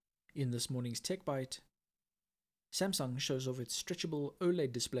In this morning's Tech Bite, Samsung shows off its stretchable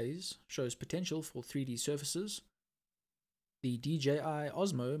OLED displays, shows potential for 3D surfaces. The DJI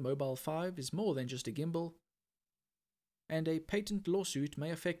Osmo Mobile 5 is more than just a gimbal. And a patent lawsuit may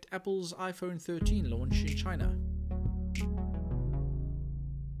affect Apple's iPhone 13 launch in China.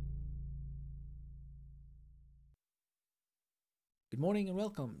 Good morning and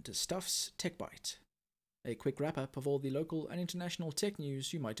welcome to Stuff's Tech Bite, a quick wrap-up of all the local and international tech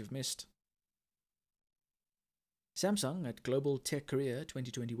news you might have missed. Samsung at Global Tech Korea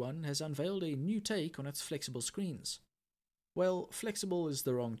 2021 has unveiled a new take on its flexible screens. Well, flexible is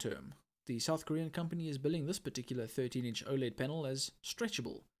the wrong term. The South Korean company is billing this particular 13-inch OLED panel as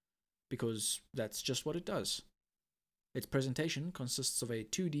stretchable, because that's just what it does. Its presentation consists of a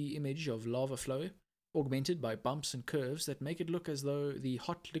 2D image of lava flow, augmented by bumps and curves that make it look as though the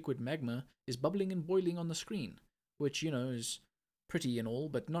hot liquid magma is bubbling and boiling on the screen, which, is pretty and all,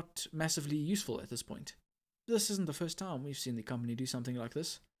 but not massively useful at this point. This isn't the first time we've seen the company do something like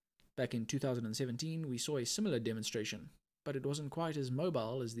this. Back in 2017, we saw a similar demonstration, but it wasn't quite as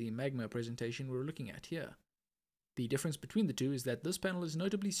mobile as the magma presentation we're looking at here. The difference between the two is that this panel is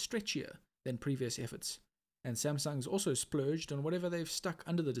notably stretchier than previous efforts, and Samsung's also splurged on whatever they've stuck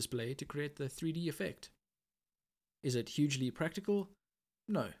under the display to create the 3D effect. Is it hugely practical?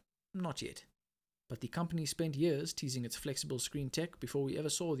 No, not yet. But the company spent years teasing its flexible screen tech before we ever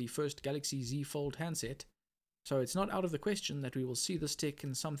saw the first Galaxy Z Fold handset, so it's not out of the question that we will see this tech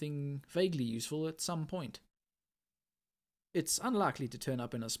in something vaguely useful at some point. It's unlikely to turn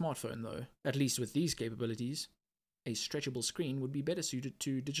up in a smartphone though, at least with these capabilities. A stretchable screen would be better suited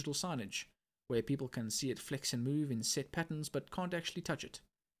to digital signage, where people can see it flex and move in set patterns but can't actually touch it.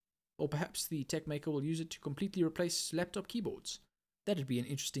 Or perhaps the tech maker will use it to completely replace laptop keyboards. That'd be an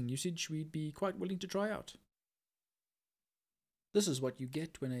interesting usage we'd be quite willing to try out. This is what you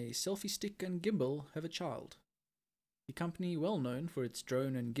get when a selfie stick and gimbal have a child. The company well known for its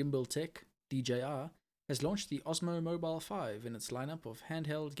drone and gimbal tech, DJI, has launched the Osmo Mobile 5 in its lineup of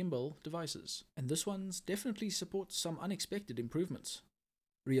handheld gimbal devices, and this one's definitely supports some unexpected improvements.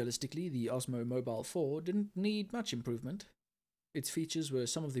 Realistically, the Osmo Mobile 4 didn't need much improvement. Its features were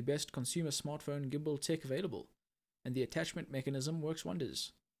some of the best consumer smartphone gimbal tech available, and the attachment mechanism works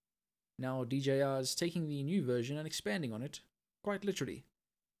wonders. Now DJI is taking the new version and expanding on it, quite literally.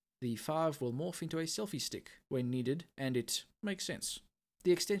 The 5 will morph into a selfie stick when needed, and it makes sense.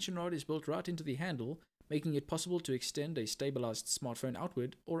 The extension rod is built right into the handle, making it possible to extend a stabilized smartphone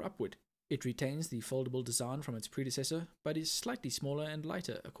outward or upward. It retains the foldable design from its predecessor, but is slightly smaller and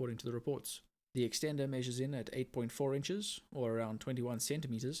lighter according to the reports. The extender measures in at 8.4 inches, or around 21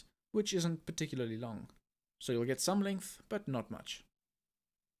 centimeters, which isn't particularly long. So you'll get some length, but not much.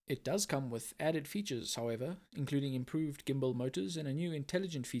 It does come with added features, however, including improved gimbal motors and a new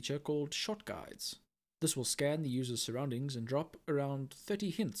intelligent feature called Shot Guides. This will scan the user's surroundings and drop around 30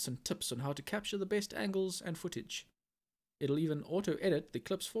 hints and tips on how to capture the best angles and footage. It'll even auto-edit the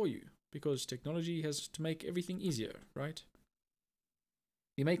clips for you, because technology has to make everything easier, right?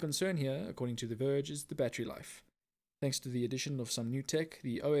 The main concern here, according to The Verge, is the battery life. Thanks to the addition of some new tech,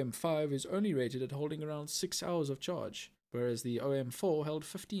 the OM5 is only rated at holding around 6 hours of charge, whereas the OM4 held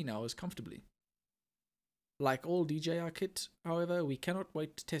 15 hours comfortably. Like all DJI kit, however, we cannot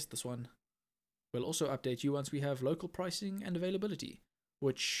wait to test this one. We'll also update you once we have local pricing and availability,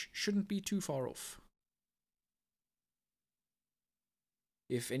 which shouldn't be too far off.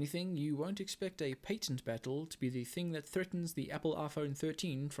 If anything, you won't expect a patent battle to be the thing that threatens the Apple iPhone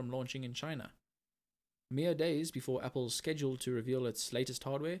 13 from launching in China. Mere days before Apple's scheduled to reveal its latest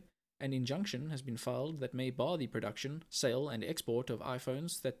hardware, an injunction has been filed that may bar the production, sale, and export of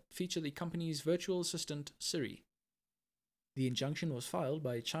iPhones that feature the company's virtual assistant Siri. The injunction was filed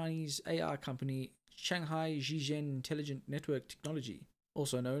by Chinese AI company Shanghai Zhizhen Intelligent Network Technology,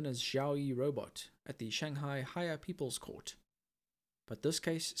 also known as Xiaoyi Robot, at the Shanghai Higher People's Court. But this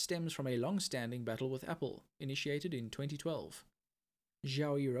case stems from a long-standing battle with Apple, initiated in 2012.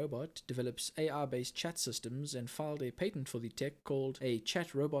 Xiaoyi Robot develops AI-based chat systems and filed a patent for the tech called a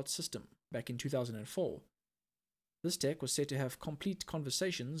chat robot system back in 2004. This tech was said to have complete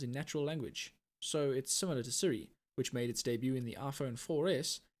conversations in natural language, so it's similar to Siri, which made its debut in the iPhone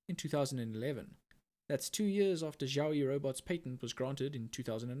 4S in 2011. That's 2 years after Xiaoyi Robot's patent was granted in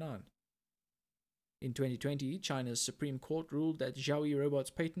 2009. In 2020, China's Supreme Court ruled that Xiaoyi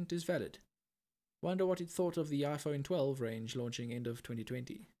Robot's patent is valid. Wonder what it thought of the iPhone 12 range launching end of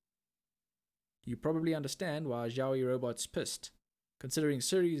 2020. You probably understand why Xiaoyi Robot's pissed, considering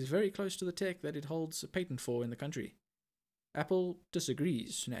Siri is very close to the tech that it holds a patent for in the country. Apple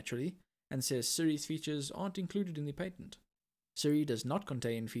disagrees, naturally, and says Siri's features aren't included in the patent. Siri does not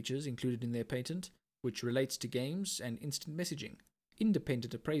contain features included in their patent, which relates to games and instant messaging.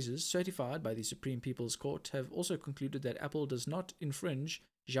 Independent appraisers certified by the Supreme People's Court have also concluded that Apple does not infringe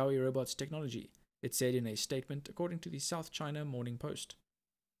Xiaomi Robot's technology, it said in a statement according to the South China Morning Post.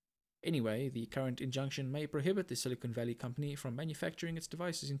 Anyway, the current injunction may prohibit the Silicon Valley company from manufacturing its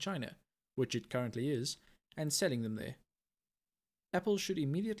devices in China, which it currently is, and selling them there. Apple should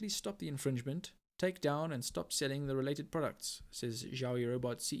immediately stop the infringement, take down and stop selling the related products, says Xiaomi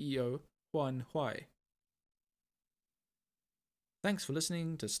Robot CEO Huan Huai. Thanks for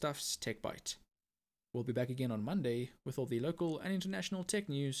listening to Stuff's Tech Bite. We'll be back again on Monday with all the local and international tech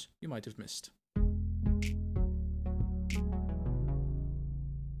news you might have missed.